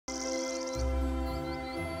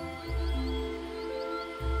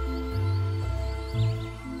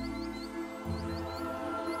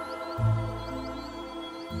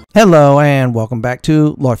Hello and welcome back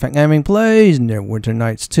to Lord Fenton Gaming Plays Neverwinter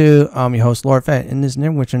Nights 2. I'm your host Lord Fenton. In this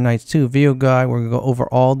Neverwinter Nights 2 video guide, we're going to go over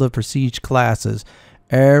all the prestige classes.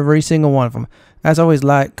 Every single one of them. As always,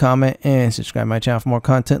 like, comment, and subscribe to my channel for more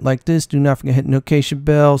content like this. Do not forget to hit the notification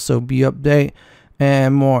bell so be update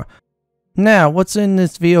and more. Now, what's in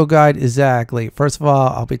this video guide exactly? First of all,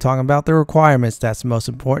 I'll be talking about the requirements. That's the most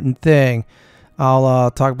important thing. I'll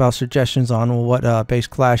talk about suggestions on what base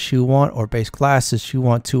class you want or base classes you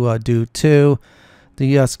want to do too.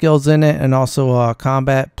 The skills in it, and also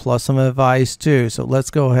combat plus some advice too. So let's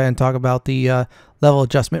go ahead and talk about the level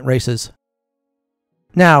adjustment races.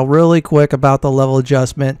 Now, really quick about the level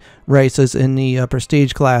adjustment races in the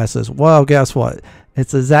prestige classes. Well, guess what?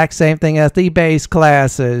 It's the exact same thing as the base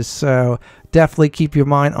classes. So definitely keep your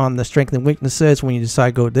mind on the strengths and weaknesses when you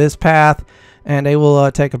decide to go this path. And they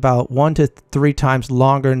will take about 1 to 3 times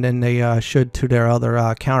longer than they should to their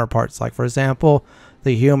other counterparts, like for example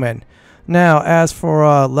the human. Now as for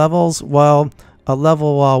levels, well, a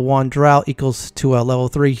level 1 drow equals to a level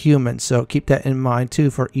 3 human, so keep that in mind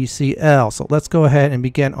too for ECL. So let's go ahead and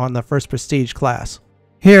begin on the first prestige class.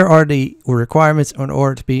 Here are the requirements in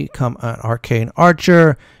order to become an Arcane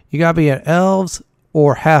Archer. You gotta be an elves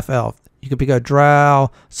or half elf. You could be a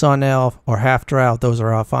drow, sun elf, or half drow. Those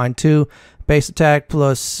are fine too. Base attack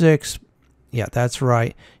plus 6. Yeah, that's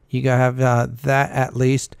right. You gotta have that at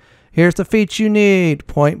least. Here's the feats you need: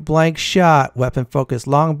 point blank shot, weapon focus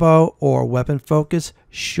longbow, or weapon focus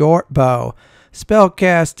short bow. Spell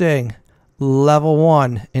casting, level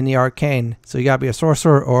 1 in the arcane. So you gotta be a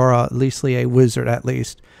sorcerer or at least a wizard at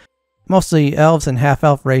least. Mostly elves and half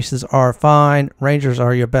elf races are fine. Rangers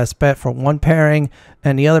are your best bet for one pairing,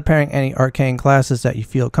 and the other pairing any arcane classes that you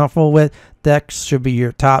feel comfortable with. Dex should be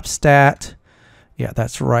your top stat. Yeah,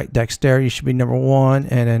 that's right. Dexterity should be number 1,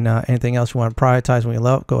 and then anything else you want to prioritize when you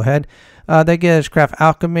level up, go ahead. They get is craft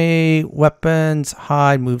alchemy, weapons,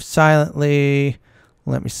 hide, move silently.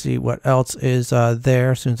 Let me see what else is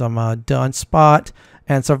there as soon as I'm done. Spot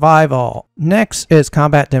and survival. Next is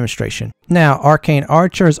combat demonstration. Now, Arcane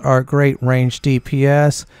Archers are a great range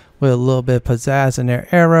DPS with a little bit of pizzazz in their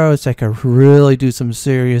arrows. They can really do some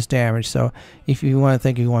serious damage. So if you want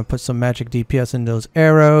to put some magic DPS in those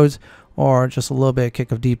arrows, or just a little bit of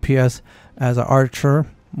kick of DPS as an archer,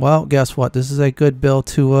 well, guess what? This is a good build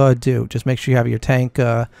to do. Just make sure you have your tank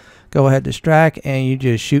go ahead distract, and you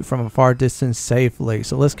just shoot from a far distance safely.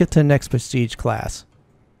 So let's get to the next prestige class.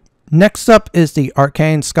 Next up is the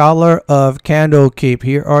Arcane Scholar of Candlekeep.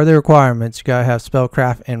 Here are the requirements. You gotta have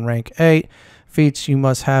spellcraft in rank 8. Feats you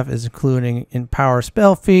must have is including Empower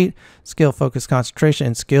Spell Feat, Skill Focus Concentration,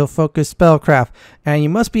 and Skill Focus Spellcraft. And you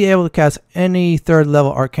must be able to cast any 3rd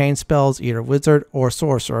level arcane spells, either Wizard or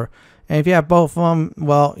Sorcerer. And if you have both of them,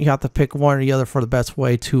 well, you have to pick one or the other for the best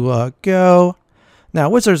way to go. Now,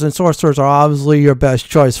 Wizards and Sorcerers are obviously your best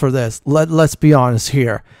choice for this. Let's be honest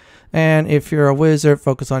here. And if you're a Wizard,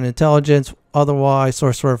 focus on Intelligence. Otherwise,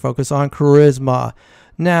 Sorcerer, focus on Charisma.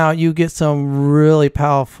 Now, you get some really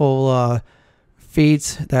powerful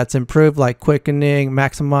feats that's improved, like Quickening,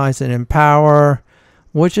 Maximize, and Empower,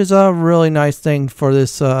 which is a really nice thing for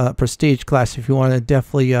this prestige class if you want to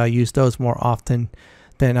definitely use those more often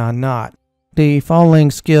than not. The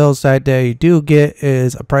following skills that they do get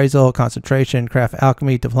is Appraisal, Concentration, Craft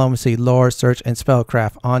Alchemy, Diplomacy, Lore, Search, and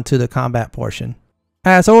Spellcraft. On to the combat portion.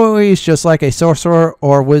 As always, just like a Sorcerer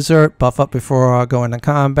or Wizard, buff up before going to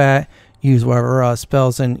combat. Use whatever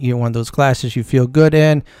spells in either one of those classes you feel good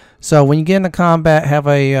in. So when you get into combat, have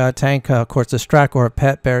a tank, of course, distract, or a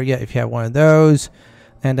pet barrier if you have one of those.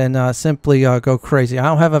 And then simply go crazy. I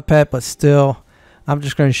don't have a pet, but still, I'm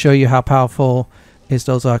just going to show you how powerful is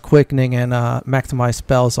those quickening and maximize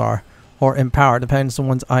spells are. Or empower, depends on the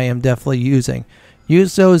ones I am definitely using.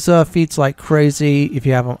 Use those feats like crazy. If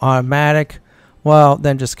you have them automatic, well,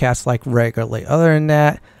 then just cast like regularly. Other than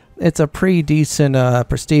that, it's a pretty decent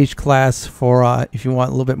prestige class for if you want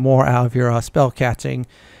a little bit more out of your spell casting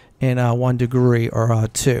in 1 degree or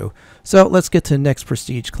 2. So let's get to the next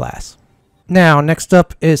prestige class. Now, next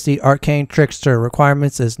up is the Arcane Trickster.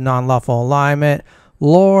 Requirements is non-lawful alignment,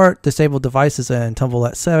 lore, disabled devices and tumble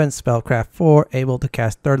at 7, spellcraft 4, able to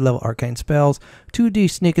cast 3rd level arcane spells, 2d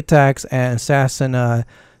sneak attacks, and assassin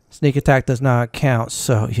sneak attack does not count.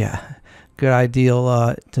 So yeah, good idea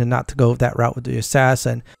to not to go that route with the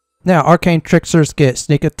assassin. Now, Arcane Tricksters get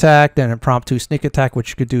Sneak Attack, then Impromptu Sneak Attack,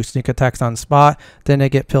 which you could do sneak attacks on the spot. Then they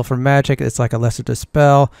get Pilfer Magic. It's like a Lesser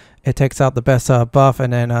Dispel. It takes out the best buff,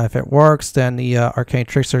 and then if it works, then the Arcane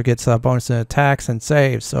Trickster gets bonus in attacks and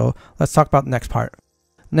saves. So let's talk about the next part.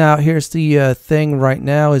 Now, here's the thing right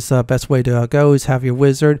now is the best way to go is have your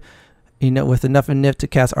Wizard with enough nif to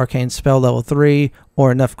cast arcane spell level 3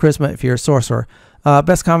 or enough charisma if you're a sorcerer.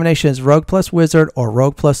 Best combination is rogue plus wizard or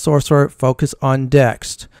rogue plus sorcerer. Focus on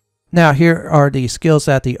dex. Now here are the skills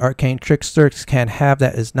that the Arcane Trickster can have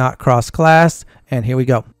that is not cross-class, and here we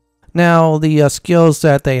go. Now the skills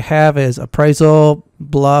that they have is appraisal,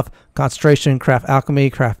 bluff, concentration, craft alchemy,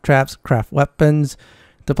 craft traps, craft weapons,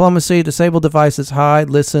 diplomacy, disable devices, hide,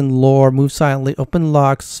 listen, lore, move silently, open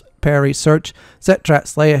locks, parry, search, set trap,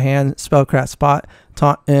 slay a hand, spellcraft, spot,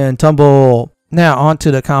 taunt, and tumble. Now on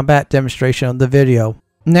to the combat demonstration of the video.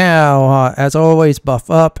 Now, as always,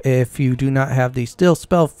 buff up if you do not have the still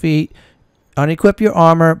spell feat. Unequip your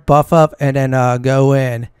armor, buff up, and then go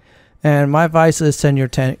in. And my advice is send your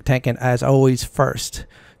tank in as always first.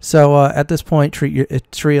 So at this point, treat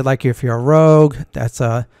it like if you're a rogue. That's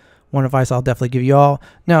one advice I'll definitely give you all.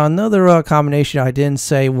 Now another combination I didn't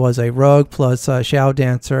say was a rogue plus shadow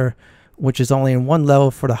dancer, which is only in one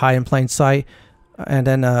level for the hide in plain sight. And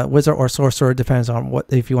then wizard or sorcerer, depends on what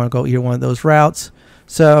if you want to go either one of those routes.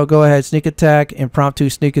 So go ahead, sneak attack, impromptu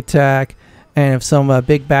sneak attack, and if some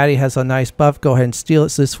big baddie has a nice buff, go ahead and steal it.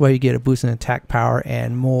 So this way you get a boost in attack power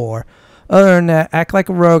and more. Other than that, act like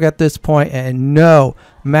a rogue at this point, and no,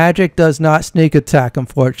 magic does not sneak attack,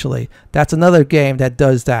 unfortunately. That's another game that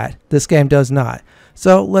does that. This game does not.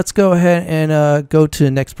 So let's go ahead and go to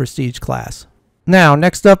the next prestige class. Now,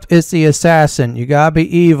 next up is the assassin. You gotta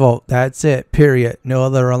be evil. That's it, period. No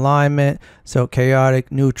other alignment. So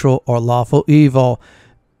chaotic, neutral, or lawful evil.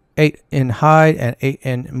 8 in hide and 8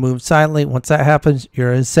 in move silently. Once that happens,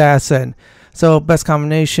 you're an assassin. So best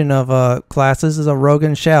combination of classes is a rogue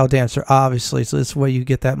and shadow dancer, obviously. So this way you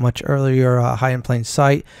get that much earlier hide in plain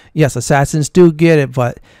sight. Yes, assassins do get it,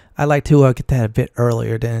 but I like to get that a bit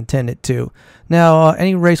earlier than intended to. Now,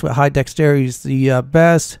 any race with high dexterity is the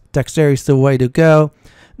best. Dexterity is the way to go.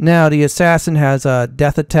 Now, the assassin has a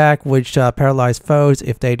death attack, which paralyzes foes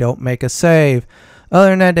if they don't make a save. Other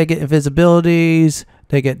than that, they get invisibilities,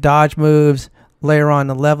 they get dodge moves. Later on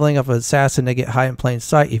the leveling of an assassin, they get hide in plain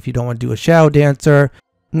sight if you don't want to do a shadow dancer.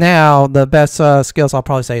 Now, the best skills I'll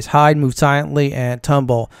probably say is hide, move silently, and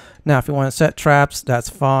tumble. Now, if you want to set traps, that's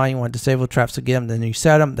fine. You want to disable traps to get them, then you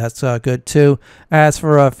set them. That's good too. As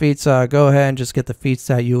for feats, go ahead and just get the feats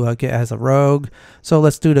that you get as a rogue. So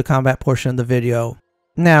let's do the combat portion of the video.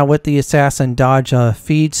 Now, with the assassin dodge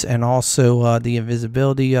feats and also the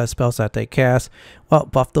invisibility spells that they cast, well,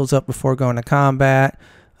 buff those up before going to combat.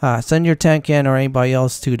 Send your tank in or anybody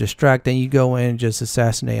else to distract, then you go in and just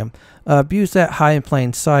assassinate them. Abuse that hide in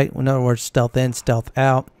plain sight. In other words, stealth in, stealth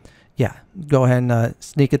out. Yeah, go ahead and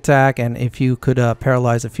sneak attack, and if you could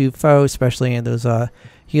paralyze a few foes, especially in those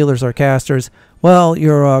healers or casters, well,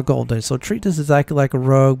 you're golden. So treat this exactly like a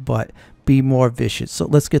rogue, but be more vicious. So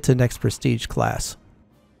let's get to the next prestige class.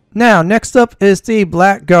 Now, next up is the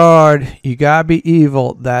Blackguard. You gotta be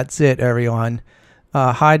evil. That's it, everyone.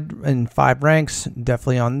 Hide in 5 ranks,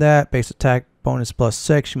 definitely on that. Base attack bonus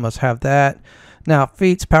 +6, you must have that. Now,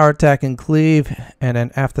 feats, power attack, and cleave, and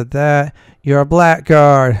then after that, you're a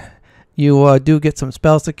Blackguard. You do get some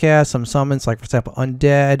spells to cast, some summons, like for example,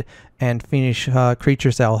 undead and fiendish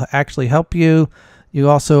creatures that will actually help you. You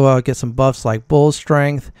also get some buffs like bull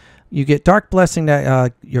strength. You get dark blessing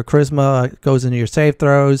that your charisma goes into your save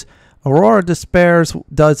throws. Aurora Despairs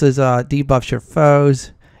does is debuffs your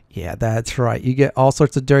foes. Yeah, that's right. You get all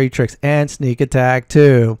sorts of dirty tricks and sneak attack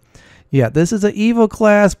too. Yeah, this is an evil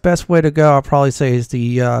class. Best way to go, I'll probably say, is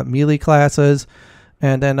the melee classes.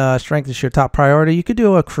 And then strength is your top priority. You could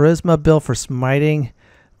do a charisma build for smiting,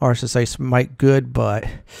 or I should say smite good, but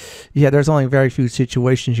yeah, there's only very few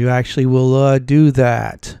situations you actually will do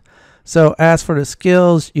that. So as for the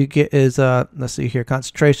skills, you get is, let's see here,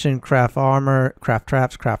 concentration, craft armor, craft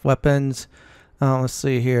traps, craft weapons. Let's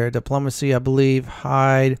see here, diplomacy, I believe,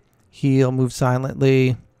 hide, heal, move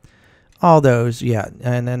silently, all those, yeah.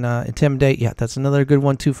 And then intimidate, yeah, that's another good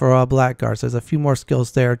one too for Blackguards. There's a few more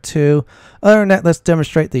skills there too. Other than that, let's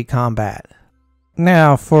demonstrate the combat.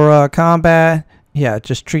 Now for combat, yeah,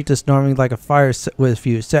 just treat this normally like a fire with a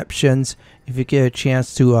few exceptions. If you get a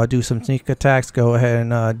chance to do some sneak attacks, go ahead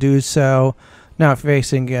and do so. Now if you're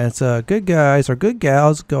facing against good guys or good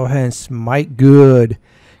gals, go ahead and smite good.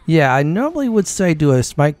 Yeah, I normally would say do a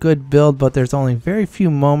smite good build, but there's only very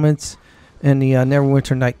few moments in the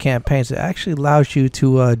Neverwinter Nights campaigns that actually allows you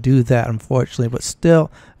to do that, unfortunately. But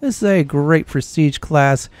still, this is a great prestige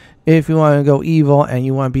class if you want to go evil and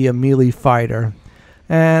you want to be a melee fighter.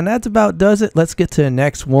 And that's about does it. Let's get to the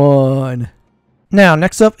next one. Now,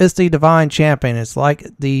 next up is the Divine Champion. It's like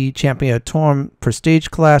the Champion of Torm prestige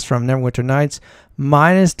class from Neverwinter Nights,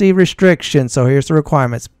 minus the restrictions. So here's the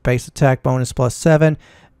requirements. Base attack bonus +7.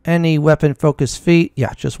 any weapon focused feat,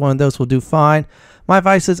 yeah, just one of those will do fine. My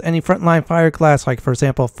advice is any frontline fire class, like for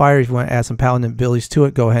example fire, if you want to add some paladin abilities to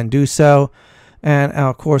it, go ahead and do so. And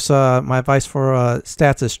of course, my advice for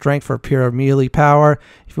stats is strength for pure melee power.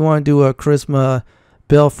 If you want to do a charisma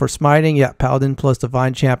build for smiting, yeah, paladin plus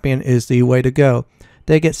divine champion is the way to go.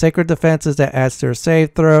 They get sacred defenses that adds to their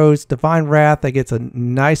save throws. Divine wrath, that gets a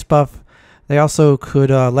nice buff. They also could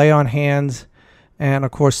lay on hands, and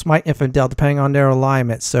of course smite infidel depending on their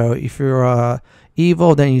alignment. So if you're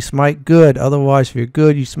evil, then you smite good. Otherwise, if you're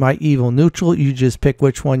good, you smite evil. Neutral, you just pick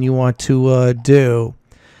which one you want to do.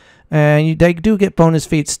 And they do get bonus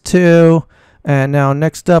feats too. And now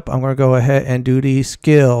next up, I'm going to go ahead and do these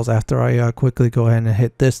skills after I quickly go ahead and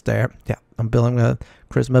hit this there. Yeah, I'm building a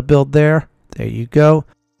charisma build there. There you go.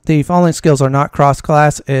 The following skills are not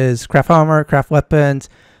cross-class, is craft armor, craft weapons,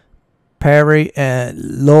 parry, and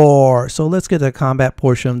lore. So let's get to the combat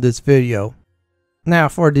portion of this video. Now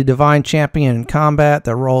for the divine champion in combat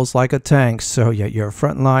that rolls like a tank. So yeah, you're a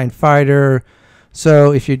frontline fighter.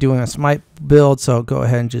 So if you're doing a smite build, so go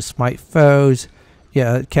ahead and just smite foes.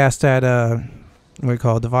 Yeah, cast that what we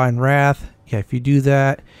call divine wrath. Yeah, if you do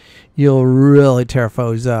that, you'll really tear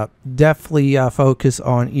foes up. Definitely focus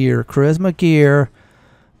on your charisma gear.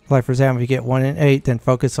 Like for example, if you get 1 in 8, then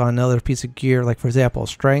focus on another piece of gear, like for example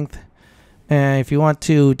strength. And if you want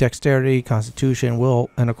to, dexterity, constitution, will,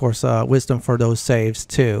 and of course wisdom for those saves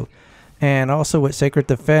too. And also with sacred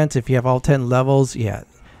defense, if you have all 10 levels, yeah,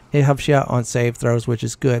 it helps you out on save throws, which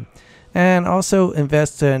is good. And also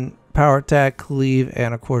invest in power attack, cleave,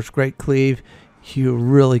 and of course great cleave. You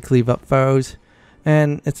really cleave up foes.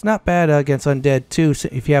 And it's not bad against undead too. So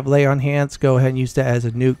if you have lay on hands, go ahead and use that as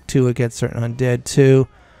a nuke too against certain undead too.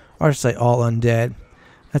 Or I should say all undead.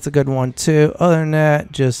 That's a good one too. Other than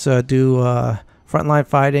that, just do frontline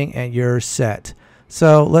fighting and you're set.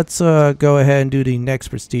 So let's go ahead and do the next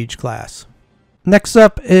prestige class. Next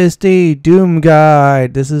up is the Doom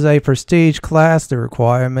Guide. This is a prestige class. The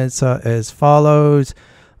requirements as follows.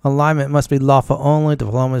 Alignment must be lawful only.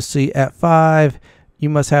 Diplomacy at 5. You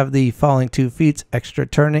must have the following 2 feats: extra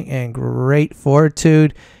turning and great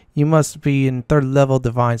fortitude. You must be in 3rd level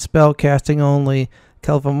divine spell casting only.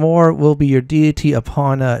 Kelvamore will be your deity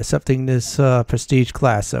upon accepting this prestige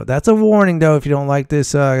class. So that's a warning though if you don't like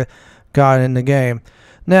this god in the game.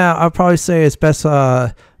 Now I'll probably say its best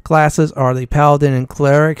classes are the paladin and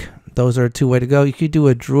cleric. Those are 2 way to go. You could do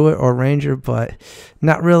a druid or ranger, but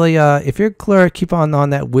not really. If you're a cleric, keep on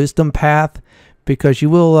that wisdom path, because you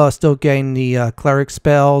will still gain the cleric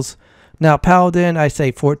spells. Now paladin, I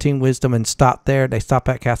say 14 wisdom and stop there. They stop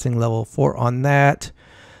at casting level 4 on that.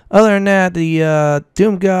 Other than that, the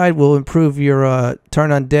Doom Guide will improve your turn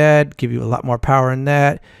undead, give you a lot more power in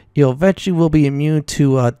that. You'll eventually will be immune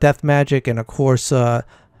to death magic and of course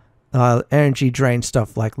energy drain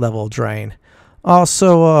stuff like level drain.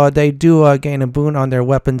 Also, they do gain a boon on their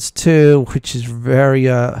weapons too, which is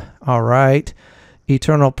very alright.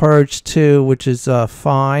 Eternal Purge too, which is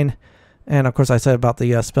fine. And of course I said about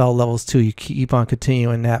the spell levels too, you keep on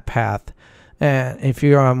continuing that path. And if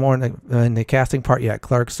you're more in the casting part, yeah,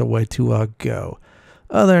 cleric's the way to go.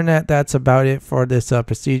 Other than that, that's about it for this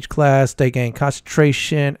prestige class. They gain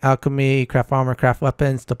concentration, alchemy, craft armor, craft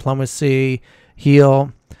weapons, diplomacy,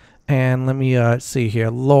 heal, and let me see here,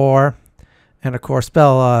 lore, and of course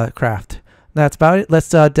spell craft. That's about it. Let's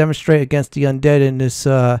demonstrate against the undead in this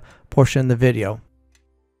portion of the video.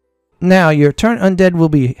 Now, your turn undead will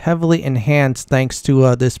be heavily enhanced thanks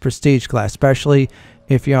to this prestige class, especially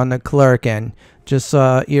if you're on the cleric end. Just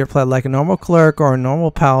either play like a normal cleric or a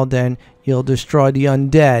normal paladin, you'll destroy the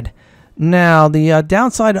undead. Now, the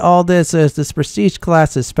downside of all this is this prestige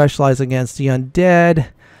class is specialized against the undead.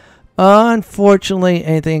 Unfortunately,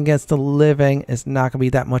 anything against the living is not going to be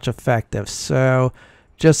that much effective. So,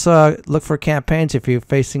 just look for campaigns. If you're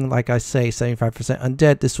facing, like I say, 75%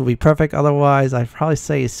 undead, this will be perfect. Otherwise, I'd probably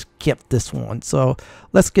say skip this one. So,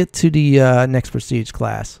 let's get to the next prestige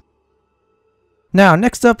class. Now,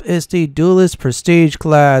 next up is the Duelist Prestige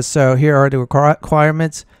class. So, here are the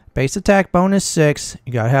requirements. Base attack bonus 6.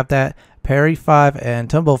 You gotta have that. Parry 5 and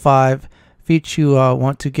tumble 5. Feats you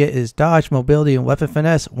want to get is dodge, mobility, and weapon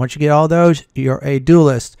finesse. Once you get all those, you're a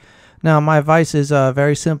duelist. Now, my advice is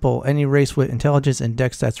very simple. Any race with intelligence and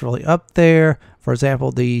dex that's really up there, for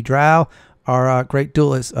example, the drow, are great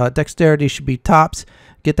duelists. Dexterity should be tops.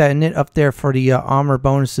 Get that knit up there for the armor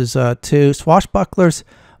bonuses too. Swashbucklers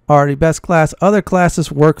are the best class. Other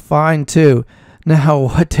classes work fine too. Now,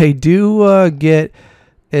 what they do get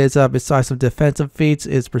is, besides some defensive feats,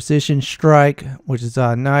 is precision strike, which is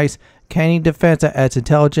nice. Canny defense that adds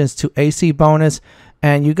intelligence to AC bonus.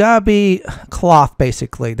 And you gotta be cloth,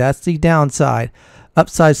 basically. That's the downside.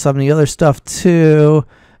 upsize some of the other stuff too.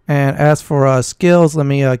 And as for skills, let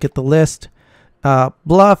me get the list.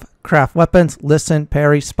 Bluff, craft weapons, listen,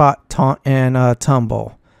 parry, spot, taunt, and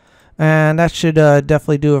tumble. And that should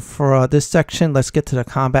definitely do it for this section. Let's get to the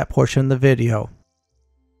combat portion of the video.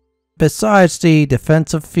 Besides the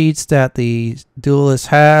defensive feats that the duelist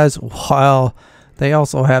has, while they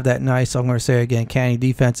also have that nice, I'm going to say again, canny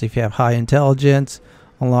defense if you have high intelligence,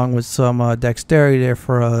 along with some dexterity there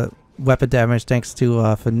for weapon damage thanks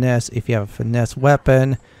to finesse if you have a finesse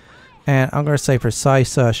weapon. And I'm going to say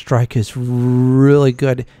precise strike is really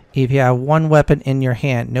good if you have one weapon in your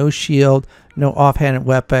hand, no shield, no offhanded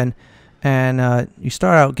weapon, and you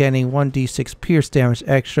start out getting 1d6 pierce damage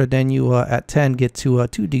extra, then you at 10 get to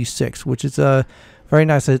 2d6, which is very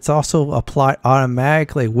nice. It's also applied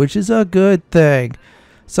automatically, which is a good thing.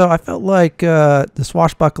 So I felt like the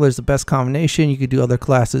swashbuckler is the best combination. You could do other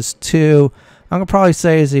classes too. I'm going to probably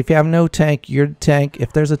say is if you have no tank, you're the tank.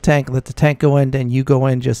 If there's a tank, let the tank go in, then you go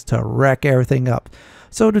in just to wreck everything up.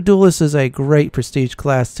 So the duelist is a great prestige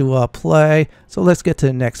class to play. So let's get to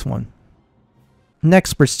the next one.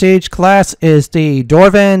 Next prestige class is the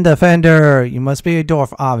Dwarven Defender. You must be a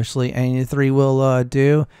dwarf, obviously. Any of the three will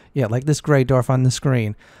do. Yeah, like this gray dwarf on the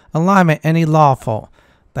screen. Alignment, any lawful.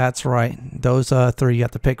 That's right. Those three you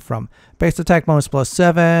have to pick from. Base attack bonus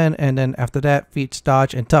 +7, and then after that, feats,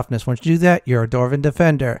 dodge, and toughness. Once you do that, you're a Dwarven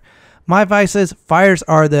Defender. My advice is fires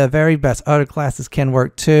are the very best. Other classes can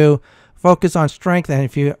work too. Focus on strength, and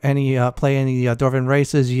if you play any Dwarven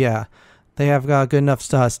races, yeah, they have good enough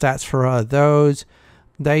stats for those.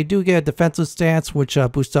 They do get a defensive stance, which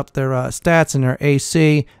boosts up their stats and their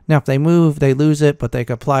AC. Now, if they move, they lose it, but they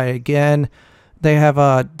can apply it again. They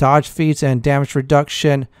have dodge feats and damage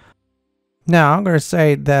reduction. Now, I'm going to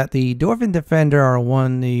say that the Dwarven Defender are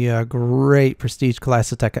one of the great prestige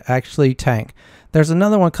classes that can actually tank. There's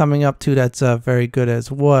another one coming up too that's very good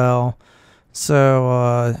as well. So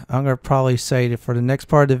I'm going to probably say that for the next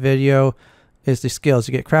part of the video is the skills.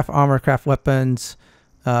 You get craft armor, craft weapons,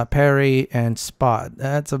 parry, and spot.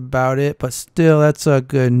 That's about it, but still that's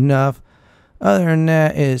good enough. Other than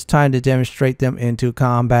that, it's time to demonstrate them into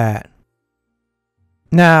combat.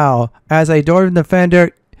 Now, as a Dwarven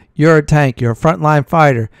Defender, you're a tank, you're a frontline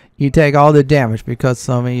fighter. You take all the damage because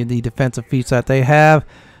some of the defensive feats that they have,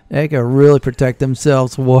 they can really protect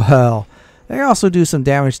themselves well. They also do some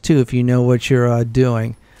damage too if you know what you're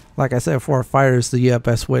doing. Like I said, for a fighter is the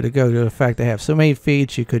best way to go. To the fact they have so many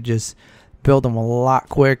feats, you could just build them a lot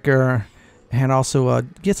quicker, and also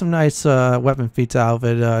get some nice weapon feats out of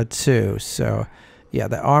it too. So yeah,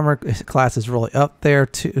 the armor class is really up there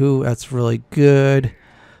too. That's really good.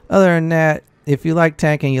 Other than that, if you like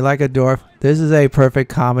tanking, you like a dwarf, this is a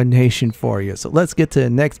perfect combination for you. So let's get to the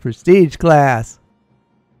next prestige class.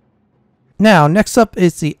 Now, next up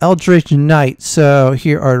is the Eldritch Knight. So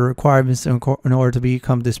here are the requirements in order to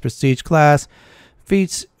become this prestige class.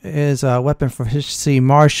 Feats is weapon proficiency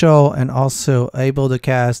martial and also able to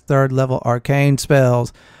cast 3rd level arcane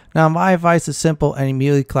spells. Now, my advice is simple. Any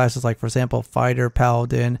melee classes, like for example, fighter,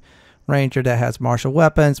 paladin, ranger that has martial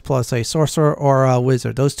weapons, plus a sorcerer or a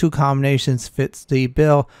wizard. Those two combinations fits the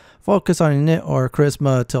bill. Focus on a nit or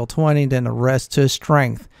charisma till 20, then the rest to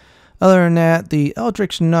strength. Other than that, the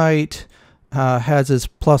Eldritch Knight has its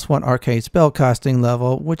 +1 arcane spell casting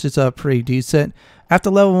level, which is pretty decent. After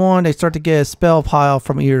level 1, they start to get a spell pile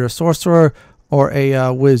from either a sorcerer or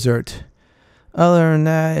a wizard. Other than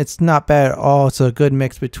that, it's not bad at all. It's a good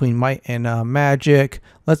mix between might and magic.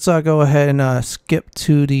 Let's go ahead and skip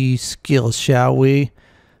to the skills, shall we?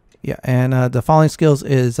 Yeah, and the following skills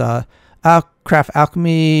is craft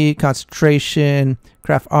alchemy, concentration,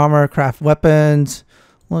 craft armor, craft weapons.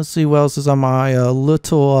 Let's see what else is on my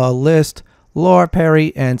little list. Lore,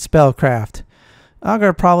 parry, and spellcraft. I'm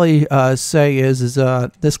going to probably say is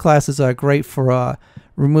this class is great for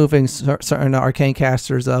removing certain arcane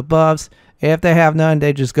casters' buffs. If they have none,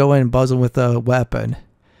 they just go in and buzz them with a weapon.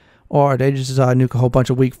 Or they just nuke a whole bunch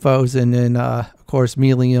of weak foes and then, of course,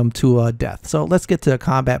 melee them to death. So let's get to the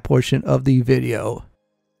combat portion of the video.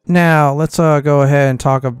 Now, let's go ahead and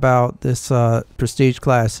talk about this prestige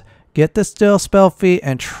class. Get the still spell feat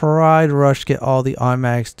and try to rush get all the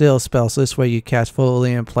automatic still spells. So this way you cast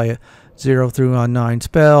fully and play 0 through 9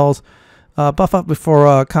 spells. Buff up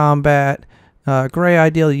before combat. Great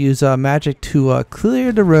idea to use magic to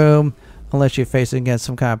clear the room. Unless you're facing against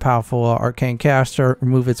some kind of powerful arcane caster,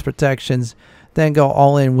 remove its protections, then go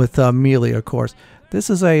all in with melee, of course. This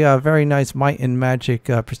is a very nice might and magic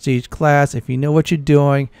prestige class. If you know what you're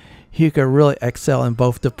doing, you can really excel in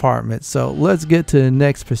both departments. So let's get to the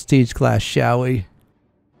next prestige class, shall we?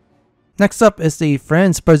 Next up is the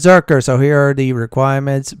Friends Berserker. So here are the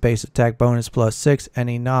requirements. Base attack bonus +6,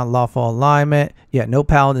 any non-lawful alignment. Yeah, no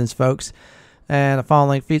paladins, folks. And the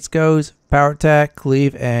following feats goes: power attack,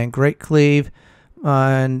 cleave, and great cleave.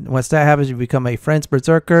 And once that happens, you become a Friends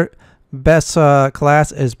Berserker. Best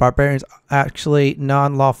class is barbarians. Actually,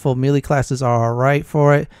 non-lawful melee classes are alright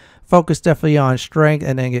for it. Focus definitely on strength,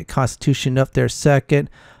 and then get constitution up there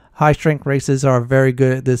second. High strength races are very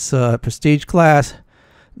good at this prestige class.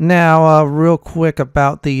 Now, real quick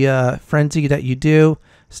about the frenzy that you do.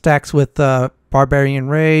 Stacks with barbarian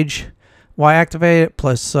rage. Y activated,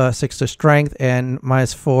 +6 to strength and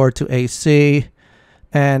 -4 to AC.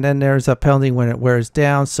 And then there's a penalty when it wears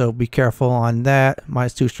down, so be careful on that.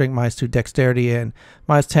 -2 strength, -2 dexterity, and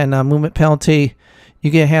 -10 movement penalty.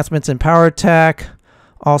 You get enhancements in power attack.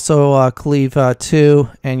 Also cleave 2,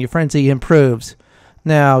 and your frenzy improves.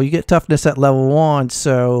 Now, you get toughness at level 1,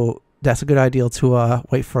 so that's a good idea to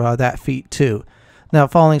wait for that feat too. Now,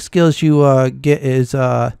 following skills you get is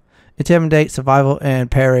Intimidate, Survival, and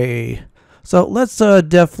Parry. So let's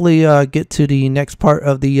definitely get to the next part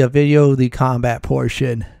of the video, the combat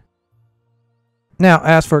portion. Now,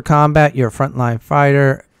 as for combat, you're a frontline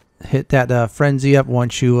fighter. Hit that frenzy up.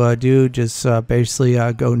 Once you do, just basically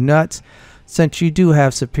go nuts. Since you do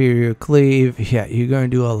have superior cleave, yeah, you're going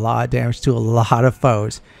to do a lot of damage to a lot of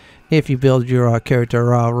foes. If you build your character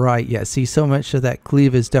right, yeah, see, so much of that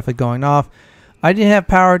cleave is definitely going off. I didn't have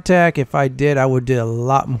power attack. If I did, I would do a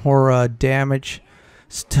lot more damage.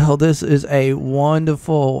 Still, this is a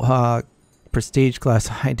wonderful prestige class.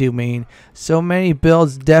 I do mean, so many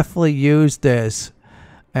builds definitely use this.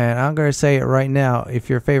 And I'm going to say it right now, if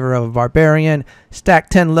you're in favor of a barbarian, stack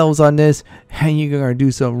 10 levels on this, and you're going to do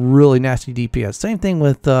some really nasty DPS. Same thing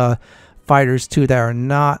with fighters too that are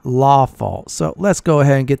not lawful. So let's go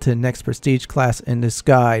ahead and get to the next prestige class in this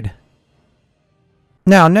guide.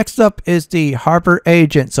 Now, next up is the Harper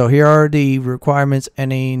Agent. So here are the requirements: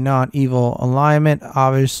 any non-evil alignment,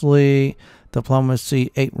 obviously,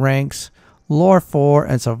 diplomacy 8 ranks, lore 4,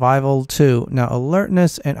 and survival 2. Now,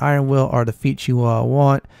 alertness and iron will are the feats you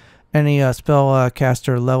want. Any spell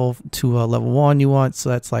caster level to level 1 you want, so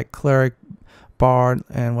that's like cleric, bard,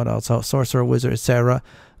 and what else? Oh, sorcerer, wizard, etc.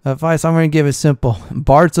 Advice I'm going to give is simple: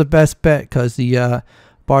 bard's the best bet because the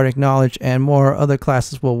bardic knowledge and more other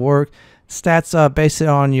classes will work. Stats based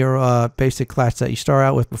on your basic class that you start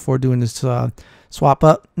out with before doing this swap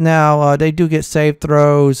up. Now, they do get save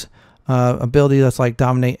throws, ability that's like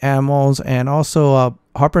dominate animals, and also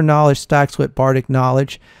Harper knowledge stacks with bardic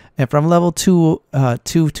knowledge. And from level 2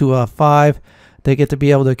 to 5, they get to be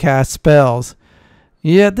able to cast spells.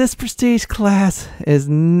 Yeah, this prestige class is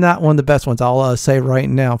not one of the best ones, I'll say right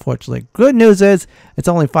now, unfortunately. Good news is it's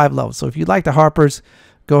only 5 levels. So if you like the Harpers,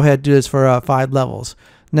 go ahead and do this for 5 levels.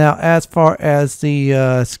 Now, as far as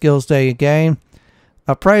the skills they gain: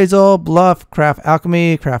 appraisal, bluff, craft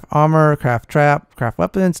alchemy, craft armor, craft trap, craft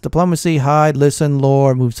weapons, diplomacy, hide, listen,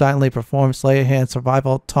 lore, move silently, perform, slay hand,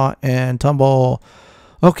 survival, taunt, and tumble.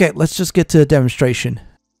 Okay, let's just get to the demonstration.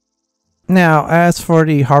 Now, as for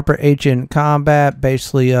the Harper Agent combat,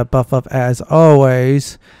 basically buff up as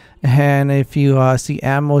always. And if you see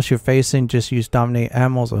animals you're facing, just use dominate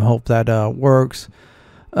animals and hope that works.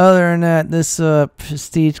 Other than that, this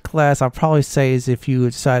prestige class, I'll probably say, is if you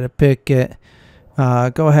decide to pick it,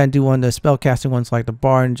 go ahead and do one of the spellcasting ones like the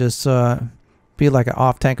bard, and just be like an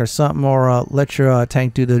off tank or something, or let your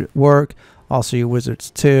tank do the work. Also your wizards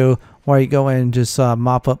too, while you go in and just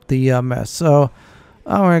mop up the mess. So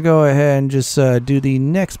I'm going to go ahead and just do the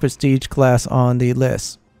next prestige class on the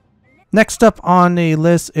list. Next up on the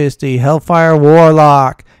list is the Hellfire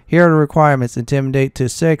Warlock. Here are the requirements: Intimidate to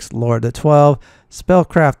 6, Lore to 12,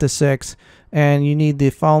 Spellcraft to 6, and you need the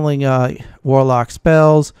following Warlock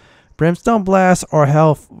spells: Brimstone Blast or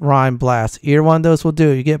Hellrime Blast. Either one of those will do.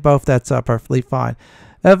 You get both, that's perfectly fine.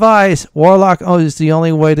 Advice: Warlock is the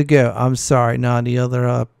only way to go. I'm sorry, none of the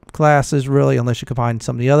other classes really, unless you combine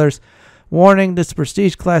some of the others. Warning, this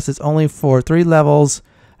prestige class is only for 3 levels.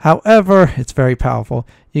 However, it's very powerful.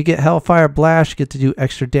 You get Hellfire Blast, you get to do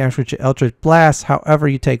extra damage with your Eldritch Blast. However,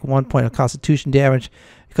 you take 1 point of Constitution damage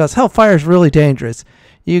because Hellfire is really dangerous.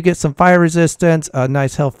 You get some fire resistance, a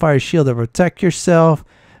nice Hellfire shield to protect yourself.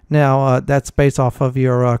 Now, that's based off of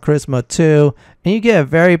your Charisma too. And you get a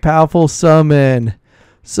very powerful summon.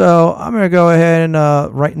 So, I'm going to go ahead and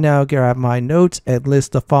right now grab my notes and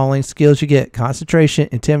list the following skills you get: Concentration,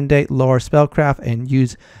 Intimidate, Lore, Spellcraft, and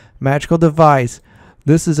use Magical Device.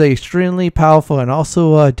 This is a extremely powerful and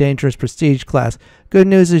also a dangerous prestige class. Good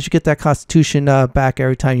news is you get that Constitution back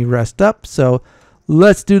every time you rest up. So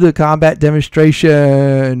let's do the combat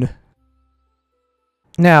demonstration.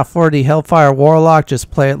 Now for the Hellfire Warlock,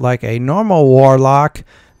 just play it like a normal Warlock.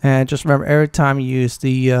 And just remember, every time you use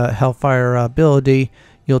the Hellfire ability,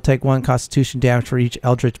 you'll take 1 Constitution damage for each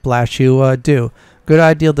Eldritch Blast you do. Good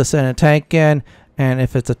idea to send a tank in, and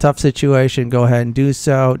if it's a tough situation, go ahead and do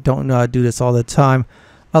so. Don't do this all the time.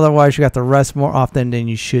 Otherwise, you got to rest more often than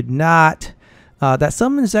you should not. That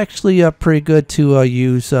summon is actually pretty good to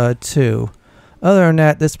use too. Other than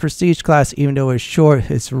that, this Prestige class, even though it's short,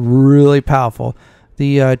 is really powerful.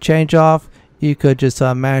 The change off, you could just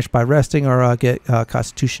manage by resting or get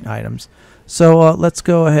Constitution items. So let's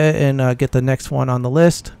go ahead and get the next one on the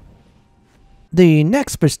list. The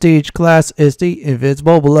next Prestige class is the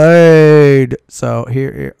Invisible Blade. So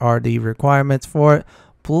here are the requirements for it.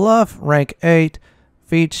 Bluff, rank 8.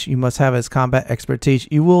 Feats, you must have as combat expertise.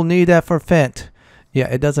 You will need that for Fent. Yeah,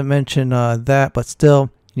 it doesn't mention that, but still,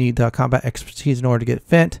 you need combat expertise in order to get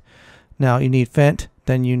Fent. Now, you need Fent.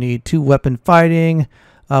 Then you need 2 weapon fighting.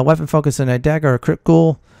 Weapon focus and a dagger or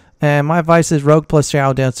critical. And my advice is Rogue plus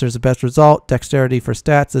Shadow Dancer is the best result. Dexterity for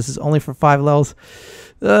stats. This is only for 5 levels.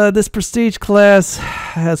 This Prestige class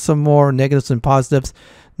has some more negatives than positives.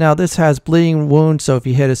 Now this has bleeding wounds, so if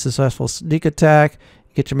you hit a successful sneak attack,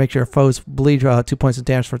 you make your foes bleed 2 points of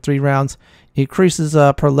damage for 3 rounds. It increases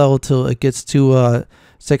per level till it gets to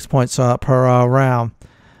 6 points per round.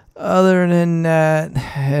 Other than that,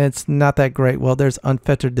 it's not that great. Well, there's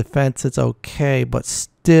unfettered defense. It's okay, but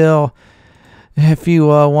still, if you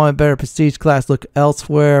want a better Prestige class, look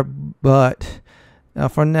elsewhere. But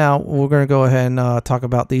for now, we're going to go ahead and talk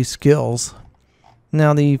about these skills.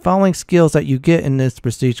 Now, the following skills that you get in this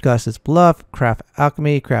Prestige class is Bluff, Craft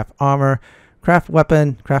Alchemy, Craft Armor, Craft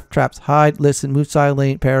Weapon, Craft Traps, Hide, Listen, Move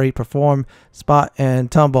Silently, Parry, Perform, Spot,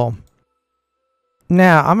 and Tumble.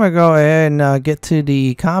 Now, I'm going to go ahead and get to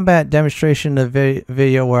the combat demonstration of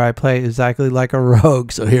video where I play exactly like a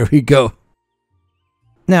rogue. So here we go.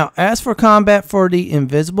 Now, as for combat for the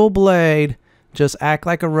Invisible Blade, just act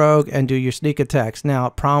like a rogue and do your sneak attacks. Now,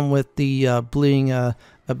 problem with the bleeding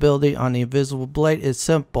ability on the Invisible Blade is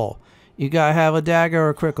simple. You got to have a dagger or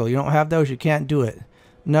a critical. You don't have those, you can't do it.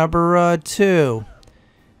 Number 2,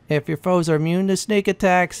 if your foes are immune to sneak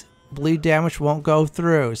attacks, bleed damage won't go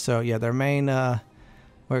through. So yeah, their main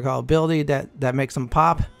what we call ability that makes them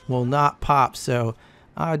pop will not pop. So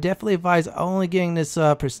I definitely advise only getting this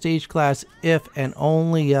Prestige class if and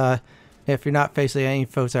only if you're not facing any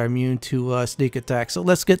foes that are immune to sneak attacks. So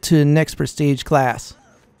let's get to the next Prestige class.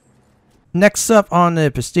 Next up on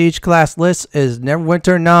the Prestige class list is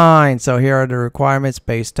Neverwinter Nights. So here are the requirements: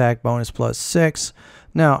 base attack bonus +6.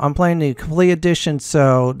 Now, I'm playing the complete edition,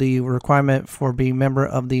 so the requirement for being a member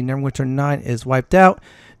of the Neverwinter Nights is wiped out.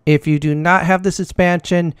 If you do not have this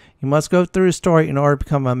expansion, you must go through the story in order to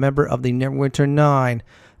become a member of the Neverwinter Nights.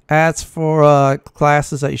 As for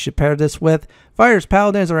classes that you should pair this with, fighters,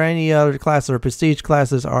 paladins, or any other classes or prestige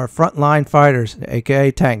classes are frontline fighters,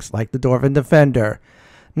 aka tanks, like the Dwarven Defender.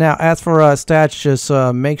 Now, as for stats, just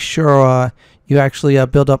make sure you actually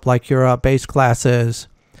build up like your base classes.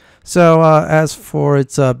 So as for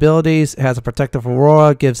its abilities, it has a protective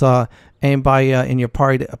aurora, gives anybody in your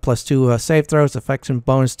party +2 save throws, affection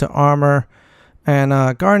bonus to armor, and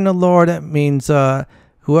guarding the Lord, that means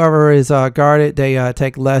whoever is guarded, they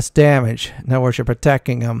take less damage. In other words, you're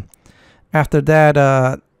protecting them. After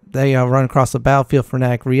that, they run across the battlefield for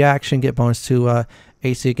frenetic reaction, get bonus to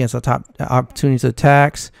AC against the top opportunities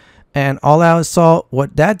attacks, and all-out assault.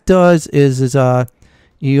 What that does is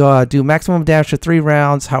you do maximum damage for 3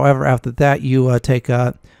 rounds. However, after that, you take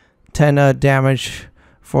 10 damage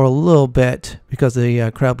for a little bit because of the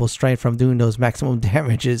incredible strength from doing those maximum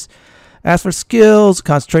damages. As for skills,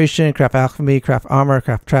 concentration, craft alchemy, craft armor,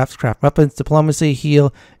 craft traps, craft weapons, diplomacy,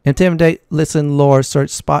 heal, intimidate, listen, lore,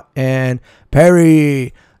 search, spot, and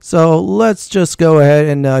parry. So let's just go ahead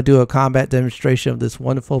and do a combat demonstration of this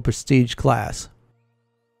wonderful prestige class.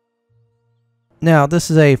 Now, this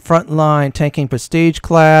is a frontline tanking prestige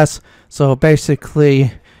class, so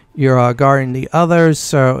basically you're guarding the others.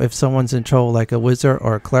 So if someone's in trouble, like a wizard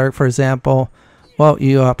or a cleric, for example, well,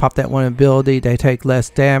 you pop that one ability, they take less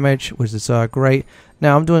damage, which is great.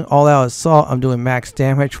 Now, I'm doing all-out assault, I'm doing max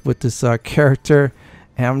damage with this character,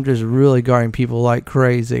 and I'm just really guarding people like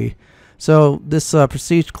crazy. So this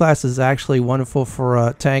prestige class is actually wonderful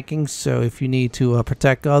for tanking, so if you need to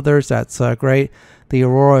protect others, that's great. The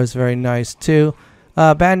Aurora is very nice too.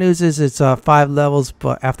 Bad news is it's 5 levels,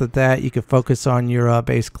 but after that you can focus on your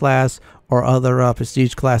base class or other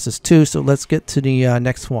prestige classes too. So let's get to the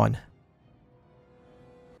next one.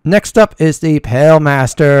 Next up is the Pale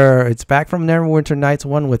Master. It's back from Neverwinter Nights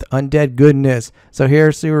 1 with Undead Goodness. So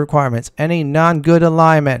here's the requirements. Any non-good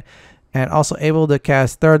alignment. and also able to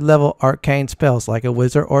cast 3rd level arcane spells like a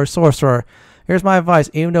wizard or a sorcerer. Here's my advice: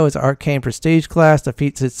 even though it's an arcane prestige class, the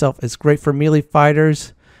feat itself is great for melee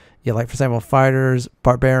fighters. Yeah, like for example, fighters,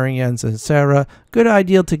 barbarians, etc. Good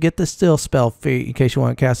idea to get the still spell feat in case you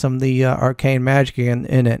want to cast some of the arcane magic in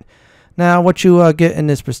it. Now, what you get in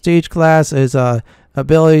this prestige class is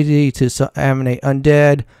ability to emanate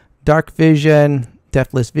undead, dark vision,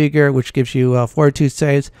 deathless vigor, which gives you fortitude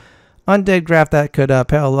saves, undead graph that could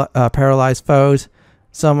paralyze foes,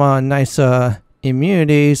 some nice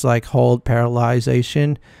immunities like hold,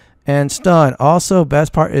 paralyzation, and stun. Also,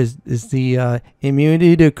 best part is the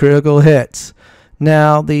immunity to critical hits.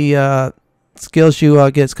 Now, the skills you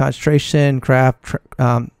get is concentration, craft,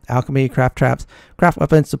 alchemy, craft traps, craft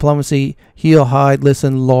weapons, diplomacy, heal, hide,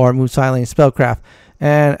 listen, lore, move silently, and spellcraft.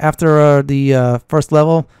 And after the first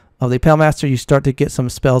level of the Pale Master, you start to get some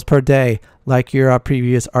spells per day, like your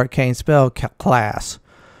previous arcane spell class.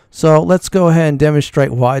 So let's go ahead and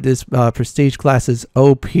demonstrate why this prestige class is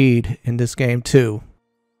OP'd in this game too.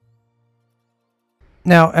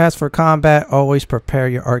 Now, as for combat, always prepare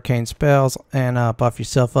your arcane spells and buff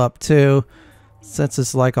yourself up too. Since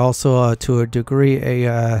it's like also to a degree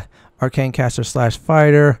a arcane caster slash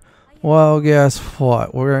fighter, well, guess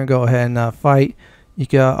what? We're gonna go ahead and fight. You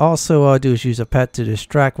can also do is use a pet to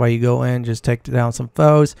distract while you go in, just take down some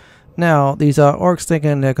foes. Now, these orcs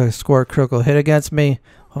thinking they could score a critical hit against me.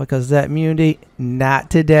 Well, because of that immunity, not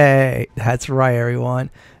today. That's right, everyone.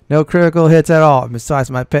 No critical hits at all. Besides,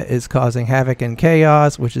 my pet is causing havoc and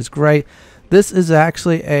chaos, which is great. This is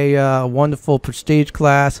actually a wonderful prestige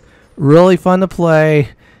class. Really fun to play.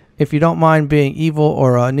 If you don't mind being evil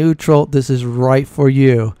or neutral, this is right for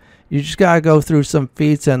you. You just gotta go through some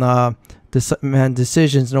feats and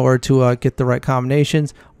decisions in order to get the right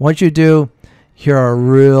combinations. Once you do, you're a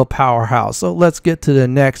real powerhouse. So let's get to the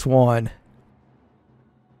next one.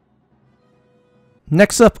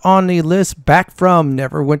 Next up on the list, back from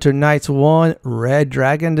Neverwinter Nights 1, Red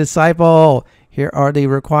Dragon Disciple. Here are the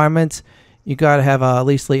requirements. You gotta have at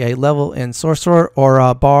least a level in Sorcerer or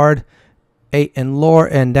a Bard, 8 in Lore,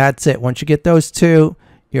 and that's it. Once you get those two,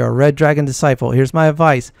 you're a Red Dragon Disciple. Here's my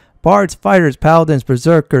advice. Bards, fighters, paladins,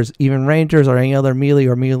 berserkers, even rangers, or any other melee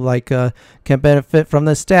or melee-like can benefit from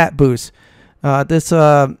the stat boost. This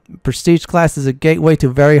prestige class is a gateway to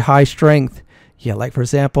very high strength. Yeah, like for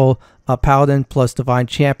example, a paladin plus divine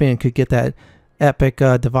champion could get that epic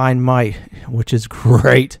divine might, which is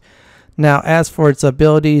great. Now, as for its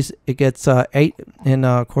abilities, it gets 8 in,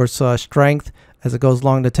 of course, strength as it goes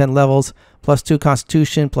along to 10 levels, plus 2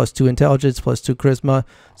 constitution, plus 2 intelligence, plus 2 charisma,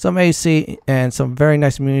 some AC, and some very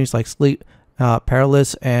nice immunities like sleep,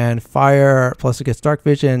 paralysis, and fire. Plus it gets dark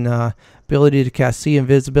vision, ability to cast see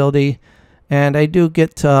invisibility, and I do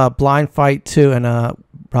get blind fight too, and a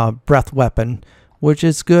breath weapon, which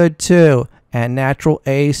is good too, and natural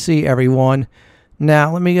AC, everyone.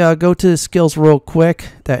 Now let me go to the skills real quick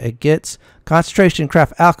that it gets. Concentration,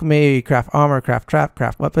 craft alchemy, craft armor, craft trap,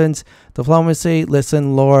 craft weapons, diplomacy,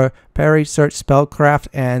 listen, lore, parry, search, spellcraft,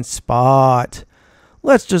 and spot.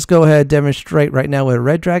 Let's just go ahead and demonstrate right now with a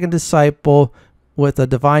Red Dragon Disciple with a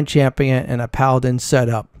divine champion and a paladin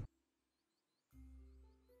setup.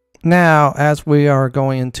 Now, as we are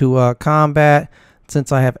going into combat,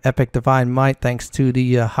 since I have epic divine might thanks to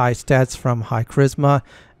the high stats from high charisma,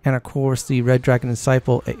 and of course the Red Dragon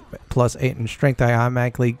Disciple plus 8 in strength I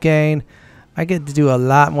automatically gain, I get to do a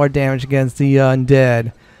lot more damage against the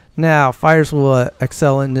undead. Now, fighters will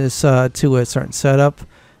excel in this to a certain setup.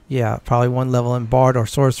 Yeah, probably 1 level in Bard or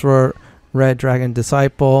Sorcerer, Red Dragon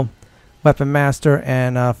Disciple, Weapon Master,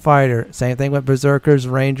 and Fighter. Same thing with Berserkers,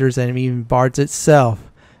 Rangers, and even Bards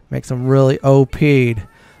itself. Makes them really OP'd.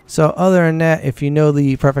 So other than that, if you know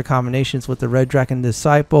the perfect combinations with the Red Dragon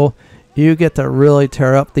Disciple, you get to really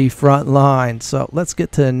tear up the front line. So let's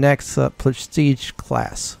get to the next prestige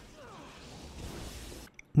class.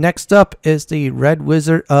 Next up is the Red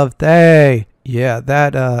Wizard of Thay. Yeah,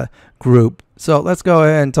 that group. So let's go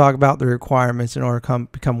ahead and talk about the requirements in order to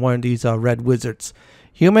become one of these Red Wizards.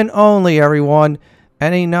 Human only, everyone.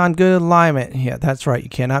 Any non-good alignment. Yeah, that's right. You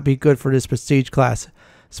cannot be good for this prestige class.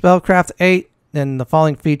 Spellcraft 8. And the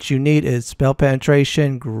following feats you need is Spell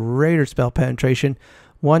Penetration, Greater Spell Penetration,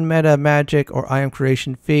 1 Meta Magic or Item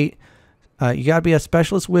Creation feat. You gotta be a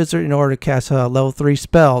Specialist Wizard in order to cast level 3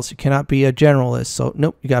 spells. You cannot be a Generalist. So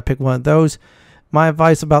nope, you gotta pick one of those. My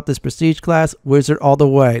advice about this prestige class, Wizard all the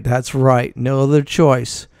way. That's right, no other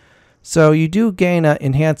choice. So you do gain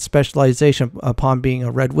enhanced specialization upon being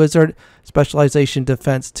a Red Wizard. Specialization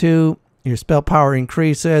Defense 2, your spell power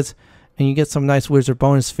increases, and you get some nice wizard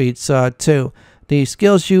bonus feats too. The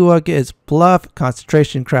skills you get is Bluff,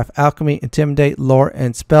 Concentration, Craft Alchemy, Intimidate, Lore,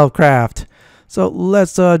 and Spellcraft. So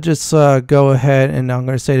let's just go ahead, and I'm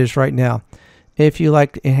going to say this right now. If you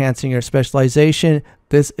like enhancing your specialization,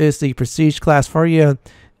 this is the Prestige class for you.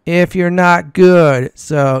 If you're not good,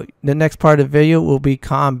 so the next part of the video will be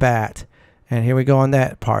Combat. And here we go on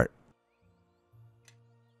that part.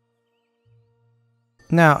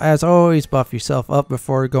 Now, as always, buff yourself up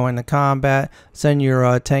before going to combat. Send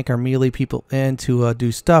your tank or melee people in to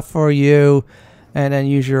do stuff for you. And then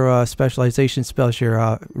use your specialization spells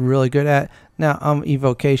you're really good at. Now, I'm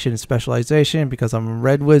Evocation and Specialization because I'm a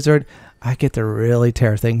red wizard. I get to really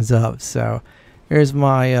tear things up. So, here's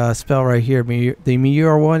my spell right here, the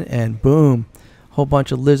Meteor one. And boom, whole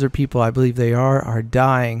bunch of lizard people, I believe they are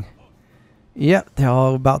dying. Yep, they're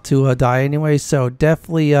all about to die anyway, so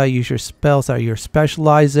definitely use your spells that you're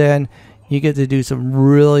specialized in. You get to do some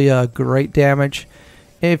really great damage.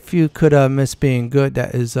 If you could miss being good,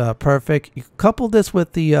 that is perfect. You couple this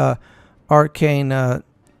with the Arcane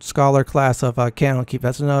Scholar class of Candlekeep.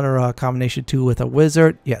 That's another combination too with a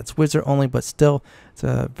wizard. Yeah, it's wizard only, but still, it's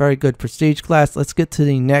a very good prestige class. Let's get to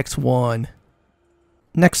the next one.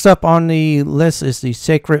 Next up on the list is the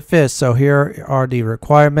Sacred Fist. So here are the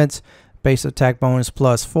requirements. Base attack bonus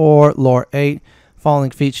 +4, lore 8.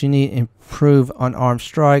 Falling feats you need: improve unarmed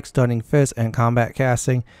strikes, stunning fist, and combat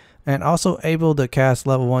casting. And also able to cast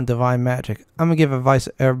level 1 divine magic. I'm going to give advice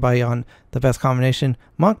to everybody on the best combination.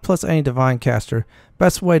 Monk plus any divine caster.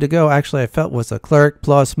 Best way to go, actually, I felt, was a cleric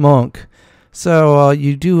plus monk. So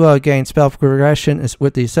you do gain spell progression,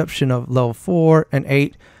 with the exception of level 4 and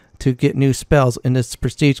 8 to get new spells. In this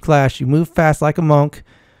prestige class, you move fast like a monk.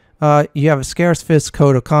 You have a scarce fist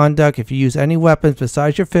code of conduct. If you use any weapons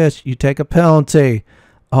besides your fist, you take a penalty.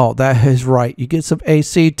 Oh, that is right. You get some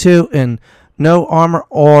AC too, and no armor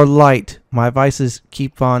or light. My advice is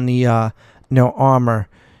keep on the no armor.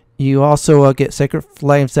 You also get Sacred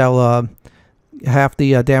Flames that will have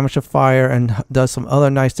the damage of fire and does some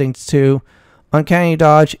other nice things too. Uncanny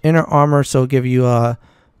dodge, inner armor, so give you a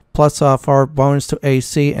 +4 bonus to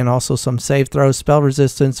AC, and also some save throws. Spell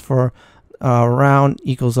resistance for round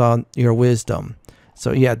equals on your wisdom.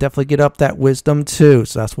 So yeah, definitely get up that wisdom too.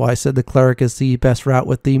 So that's why I said the cleric is the best route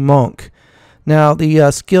with the monk. Now the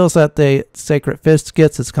skills that the Sacred Fist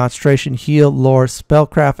gets is concentration, heal, lore,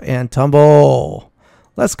 spellcraft, and tumble.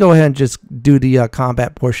 Let's go ahead and just do the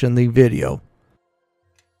combat portion of the video.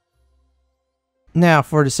 Now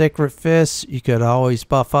for the Sacred Fist, you could always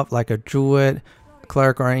buff up like a druid,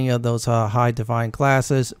 cleric, or any of those high divine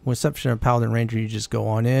classes. With exception of paladin ranger, you just go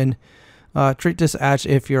on in. Treat this as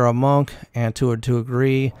if you're a monk, and to a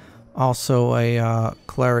degree, also a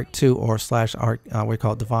cleric too, or / we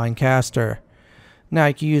call it divine caster. Now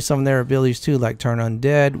you can use some of their abilities too, like turn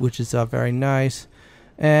undead, which is very nice.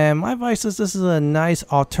 And my advice is this is a nice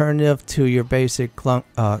alternative to your basic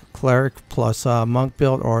cleric plus monk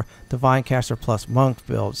build, or divine caster plus monk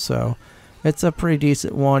build. So it's a pretty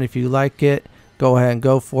decent one. If you like it, go ahead and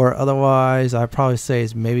go for it. Otherwise, I'd probably say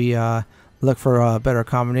is maybe look for a better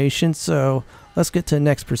combination. So let's get to the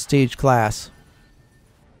next prestige class.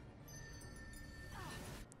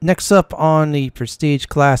 Next up on the prestige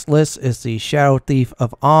class list is the Shadow Thief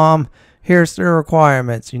of Amn. Here's the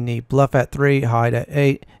requirements. You need Bluff at 3, Hide at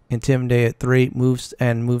 8, Intimidate at 3,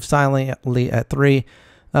 move silently at 3.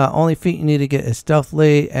 Only feat you need to get is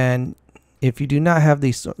Stealthily, and if you do not have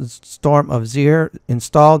the Storm of Zir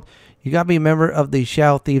installed, you gotta be a member of the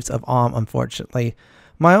Shadow Thieves of Amn, unfortunately.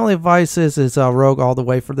 My only advice is rogue all the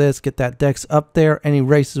way for this. Get that dex up there. Any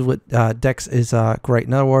races with dex is great.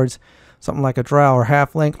 In other words, something like a drow or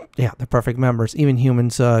halfling, yeah, they're perfect members. Even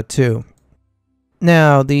humans too.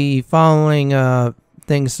 Now, the following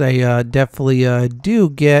things they definitely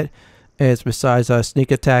do get is, besides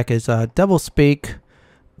sneak attack, is double speak,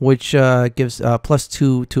 which gives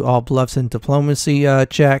 +2 to all bluffs and diplomacy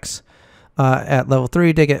checks. At level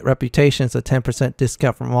 3, they get reputation. It's a 10%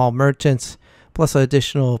 discount from all merchants, plus an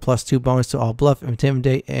additional +2 bonus to all bluff,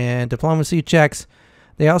 intimidate, and diplomacy checks.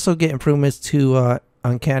 They also get improvements to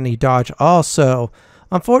uncanny dodge also.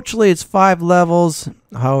 Unfortunately, it's 5 levels.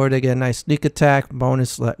 However, they get a nice sneak attack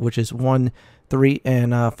bonus, which is 1, 3,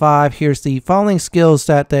 and 5. Here's the following skills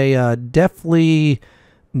that they definitely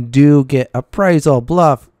do get: appraisal,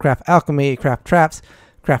 bluff, craft alchemy, craft traps,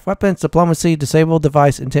 craft weapons, diplomacy, disable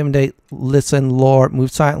device, intimidate, listen, lore,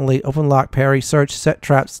 move silently, open lock, parry, search, set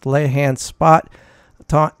traps, lay hand, spot,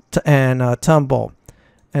 taunt, and tumble.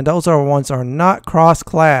 And those are ones that are not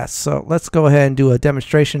cross-class. So let's go ahead and do a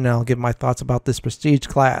demonstration, and I'll give my thoughts about this prestige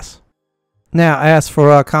class. Now, as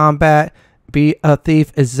for combat, be a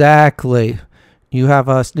thief exactly. You have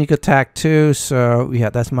a sneak attack too, so yeah,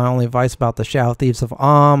 that's my only advice about the Shadow Thieves of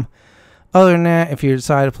Amn. Other than that, if you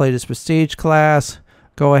decide to play this prestige class,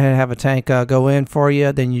 go ahead and have a tank go in for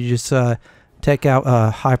you. Then you just take out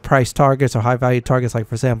high price targets or high value targets, like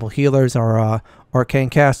for example healers or arcane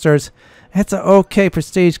casters. It's an okay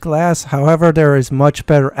prestige class, however there is much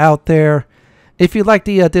better out there. If you like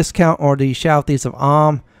the discount or the Shadow Thieves of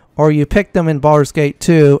Amn, or you picked them in Baldur's Gate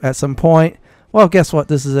 2 at some point, well, guess what?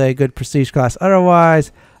 This is a good prestige class.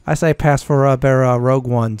 Otherwise, I say pass for better rogue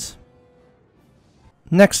ones.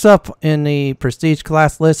 Next up in the prestige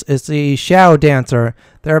class list is the Shadow Dancer.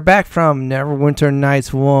 They're back from Neverwinter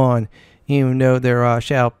Nights 1, even though their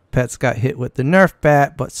shadow pets got hit with the nerf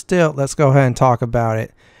bat, but still, let's go ahead and talk about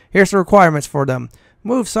it. Here's the requirements for them.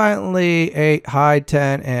 Move silently 8, hide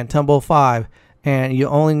 10, and tumble 5, and you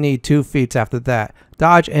only need 2 feats after that.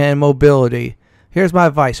 Dodge and mobility. Here's my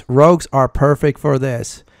advice. Rogues are perfect for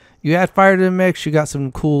this. You add fire to the mix, you got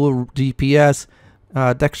some cool DPS.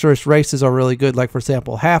 Dexterous races are really good, like for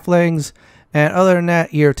example halflings. And other than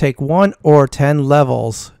that, you take 1 or 10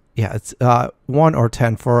 levels. Yeah, it's 1 or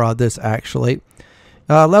 10 for this actually.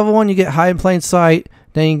 Level 1 you get hide in plain sight.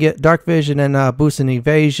 Then you get dark vision and boost in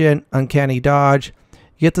evasion, uncanny dodge.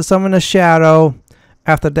 You get to summon a shadow.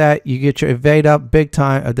 After that, you get your evade up big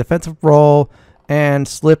time, a defensive roll, and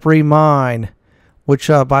slippery mine, which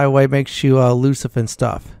by the way makes you elusive and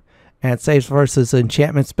stuff, and saves versus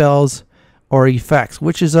enchantment spells or effects,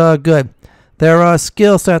 which is good. Their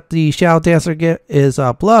skills that the Shadow Dancer get is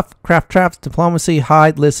bluff, craft traps, diplomacy,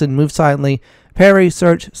 hide, listen, move silently, parry,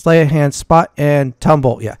 search, slay a hand, spot, and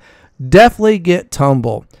tumble. Yeah, definitely get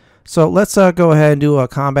tumble. So let's go ahead and do a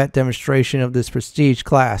combat demonstration of this prestige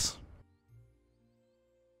class.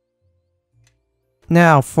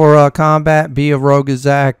 Now for combat, be a rogue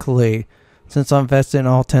exactly. Since I'm invested in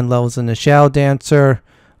all 10 levels in the Shadow Dancer,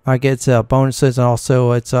 I get bonuses and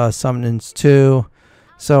also it's summonings too.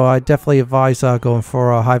 So I definitely advise going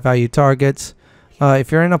for high value targets.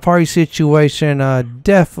 If you're in a party situation,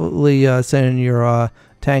 definitely send in your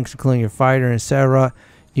tanks, including your fighter, etc.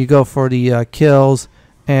 You go for the kills,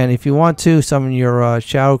 and if you want to, summon your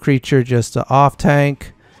shadow creature just off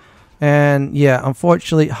tank. And yeah,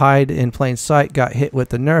 unfortunately, hide in plain sight got hit with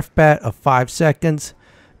the nerf bat of 5 seconds.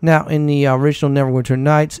 Now in the original Neverwinter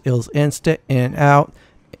Nights, it was instant in and out,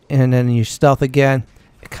 and then you stealth again.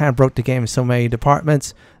 It kind of broke the game in so many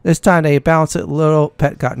departments. This time they balanced it a little.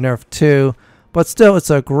 Pet got nerfed too, but still it's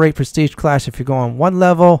a great prestige class if you're going 1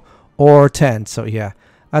 level or 10. So yeah,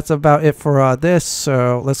 that's about it for this.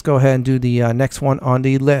 So let's go ahead and do the next one on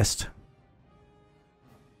the list.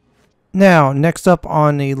 Now, next up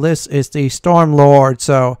on the list is the Stormlord.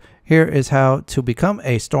 So here is how to become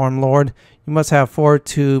a Stormlord. You must have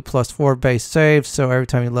 4/2 + 4 base saves, so every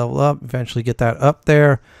time you level up, eventually get that up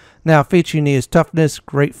there. Now, feature you need is toughness,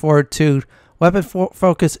 great fortitude, weapon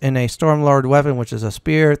focus in a Stormlord weapon, which is a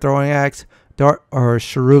spear, throwing axe, dart, or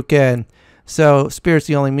shuriken. So spear is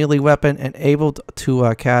the only melee weapon and able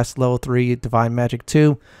to cast level 3 divine magic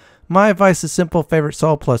 2. My advice is simple: favorite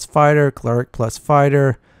soul plus fighter, cleric plus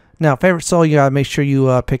fighter. Now, favorite soul, you gotta make sure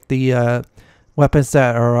you pick the weapons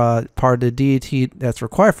that are part of the deity that's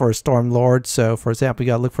required for a Stormlord. So, for example,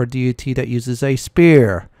 you gotta look for a deity that uses a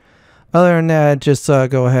spear. Other than that, just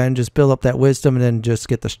go ahead and just build up that wisdom and then just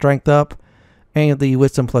get the strength up. Any of the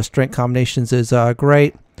wisdom plus strength combinations is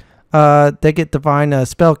great. They get divine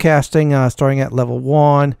spell casting starting at level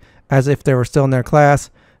 1, as if they were still in their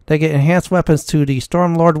class. They get enhanced weapons to the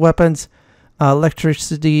Stormlord weapons.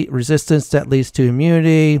 Electricity resistance that leads to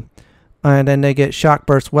immunity, and then they get shock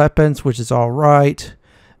burst weapons, which is all right,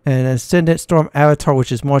 and ascendant storm avatar,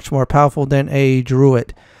 which is much more powerful than a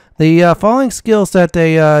druid. The following skills that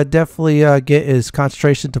they definitely get is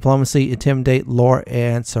concentration, diplomacy, intimidate, lore,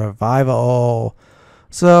 and survival.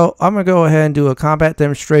 So I'm gonna go ahead and do a combat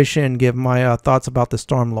demonstration and give my thoughts about the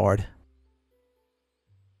Stormlord.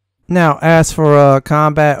 Now, as for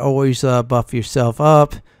combat, always buff yourself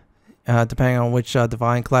up. Depending on which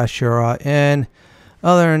divine class you're in.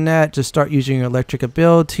 Other than that, just start using your electric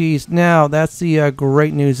abilities. Now, that's the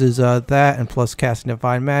great news is that, and plus casting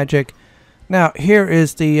divine magic. Now, here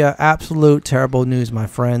is the absolute terrible news, my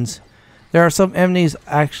friends. There are some enemies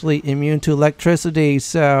actually immune to electricity,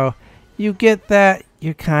 so you get that,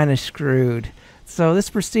 you're kind of screwed. So this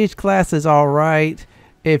prestige class is alright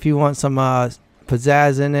if you want some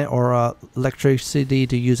pizzazz in it or electricity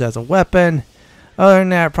to use as a weapon. Other than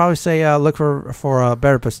that, I'd probably say look for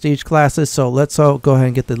better prestige classes. So let's go ahead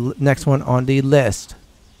and get the next one on the list.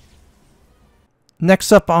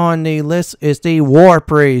 Next up on the list is the War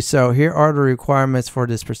Priest. So here are the requirements for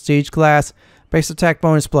this prestige class. Base attack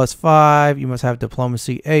bonus +5. You must have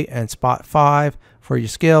diplomacy 8 and spot 5 for your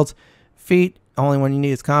skills. Feat, only when you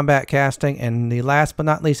need is combat casting. And the last but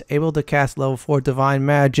not least, able to cast level 4 divine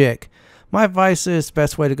magic. My advice is the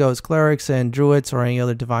best way to go is clerics and druids or any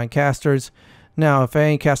other divine casters. Now, if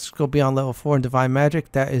any casters go beyond level 4 in divine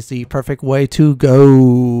magic, that is the perfect way to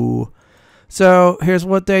go. So here's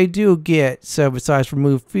what they do get. So besides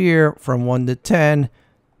remove fear from 1 to 10,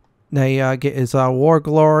 they get is War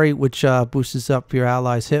Glory, which boosts up your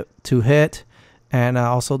allies' hit to hit, and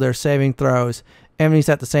also their saving throws. Enemies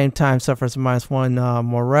at the same time suffers a -1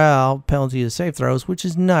 morale penalty to save throws, which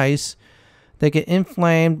is nice. They get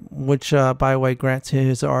inflamed, which by the way grants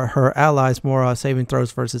his or her allies more saving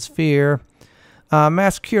throws versus fear.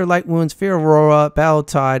 Mass Cure Light Wounds, Fear Aurora, Battle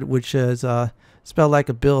Tide, which is spell-like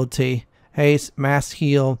ability, Haste, Mass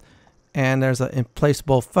Heal, and there's an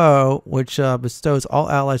Implacable Foe, which bestows all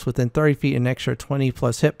allies within 30 feet an extra 20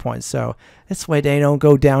 plus hit points. So this way they don't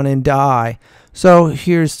go down and die. So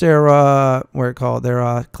here's their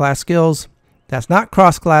their class skills. That's not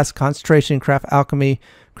cross-class: Concentration, Craft Alchemy,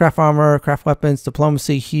 Craft Armor, Craft Weapons,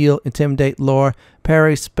 Diplomacy, Heal, Intimidate, Lore,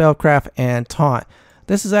 Parry, Spellcraft, and Taunt.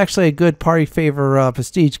 This is actually a good party favor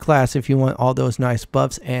prestige class if you want all those nice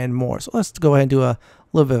buffs and more. So let's go ahead and do a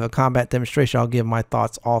little bit of a combat demonstration. I'll give my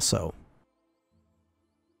thoughts also.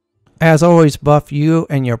 As always, buff you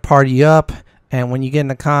and your party up, and when you get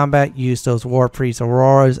into combat, use those War Priest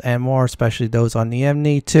Auroras and more, especially those on the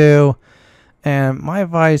enemy too. And my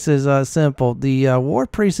advice is simple. The War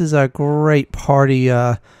Priest is a great party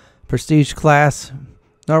prestige class.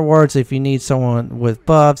 In other words, if you need someone with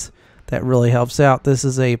buffs, that really helps out. This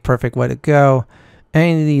is a perfect way to go.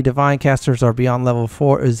 Any of the divine casters are beyond level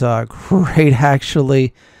 4 is great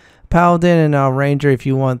actually. Paladin and Ranger, if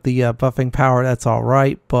you want the buffing power, that's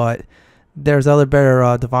alright, but there's other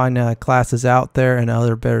better divine classes out there and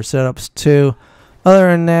other better setups too. Other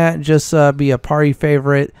than that, just be a party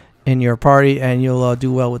favorite in your party and you'll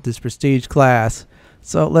do well with this prestige class.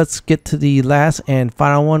 So let's get to the last and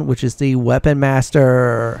final one, which is the Weapon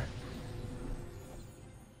Master.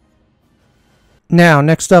 Now,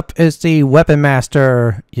 next up is the Weapon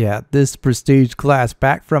Master. Yeah, this prestige class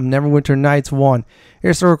back from Neverwinter Nights 1.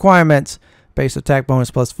 Here's the requirements. Base attack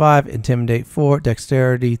bonus +5, Intimidate 4,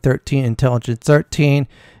 Dexterity 13, Intelligence 13.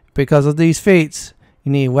 Because of these feats,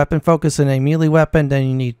 you need weapon focus and a melee weapon. Then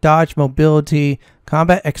you need dodge, mobility,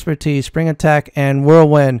 combat expertise, spring attack, and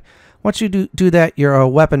whirlwind. Once you do that, you're a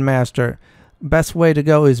Weapon Master. Best way to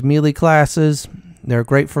go is melee classes. They're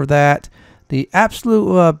great for that. The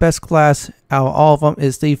absolute best class out of all of them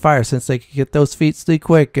is the Fire, since they can get those feats the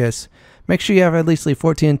quickest. Make sure you have at least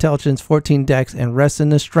 14 intelligence, 14 dex, and rest in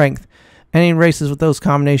the strength. Any races with those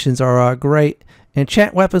combinations are great.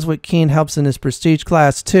 Enchant weapons with Keen helps in this prestige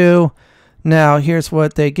class too. Now here's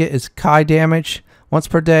what they get is Kai damage. Once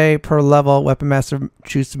per day, per level, Weapon Master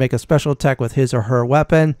chooses to make a special attack with his or her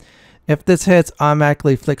weapon. If this hits,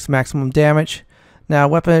 automatically inflicts maximum damage. Now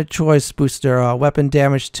weapon of choice boosts their weapon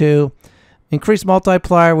damage too. Increased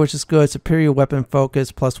multiplier, which is good. Superior weapon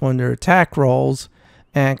focus +1 to attack rolls.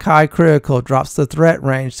 And Kai critical drops the threat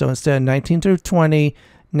range. So instead of 19 through 20,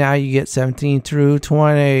 now you get 17 through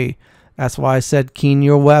 20. That's why I said keen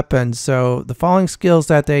your weapon. So the following skills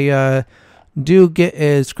that they do get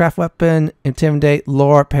is Craft Weapon, Intimidate,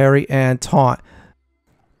 Lore, Parry, and Taunt.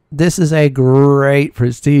 This is a great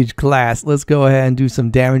prestige class. Let's go ahead and do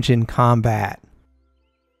some damage in combat.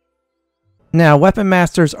 Now, Weapon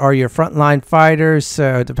Masters are your frontline fighters,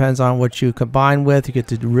 so it depends on what you combine with. You get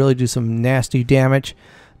to really do some nasty damage.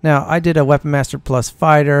 Now, I did a Weapon Master plus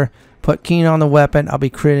Fighter. Put Keen on the weapon. I'll be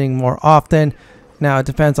critting more often. Now, it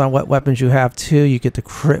depends on what weapons you have too. You get to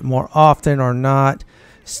crit more often or not.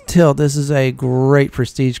 Still, this is a great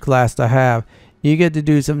prestige class to have. You get to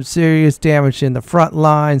do some serious damage in the front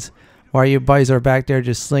lines while your buddies are back there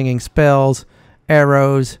just slinging spells,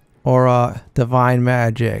 arrows, or divine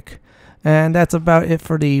magic. And that's about it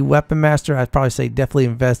for the Weapon Master. I'd probably say definitely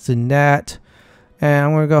invest in that. And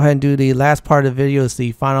I'm going to go ahead and do the last part of the video. Is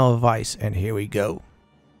the final advice. And here we go.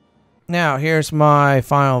 Now, here's my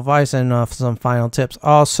final advice and some final tips.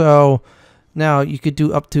 Also, now you could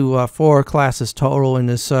do up to 4 classes total in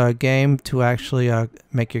this game to actually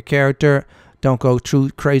make your character. Don't go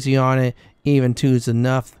too crazy on it. Even 2 is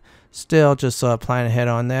enough. Still, just plan ahead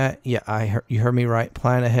on that. Yeah, you heard me right.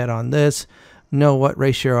 Plan ahead on this. Know what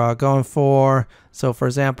race you're going for. So for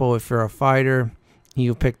example, if you're a fighter,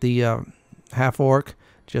 you pick the half orc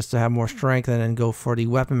just to have more strength, and then go for the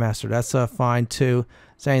Weapon Master. That's fine too.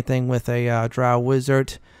 Same thing with a drow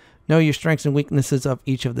wizard. Know your strengths and weaknesses of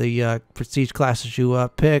each of the prestige classes you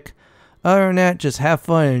pick. Other than that, just have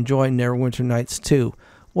fun and enjoy Neverwinter Nights 2.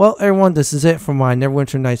 Well, everyone, this is it for my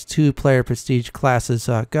Neverwinter Nights 2 player prestige classes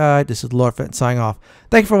guide. This is Lord Fenton signing off.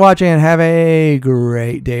 Thank you for watching and have a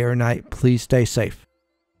great day or night. Please stay safe.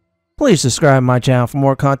 Please subscribe to my channel for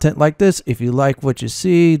more content like this. If you like what you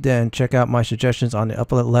see, then check out my suggestions on the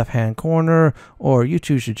upper left hand corner or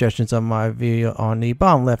YouTube suggestions on my video on the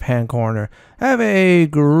bottom left hand corner. Have a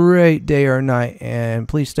great day or night and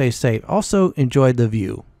please stay safe. Also, enjoy the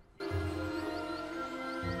view.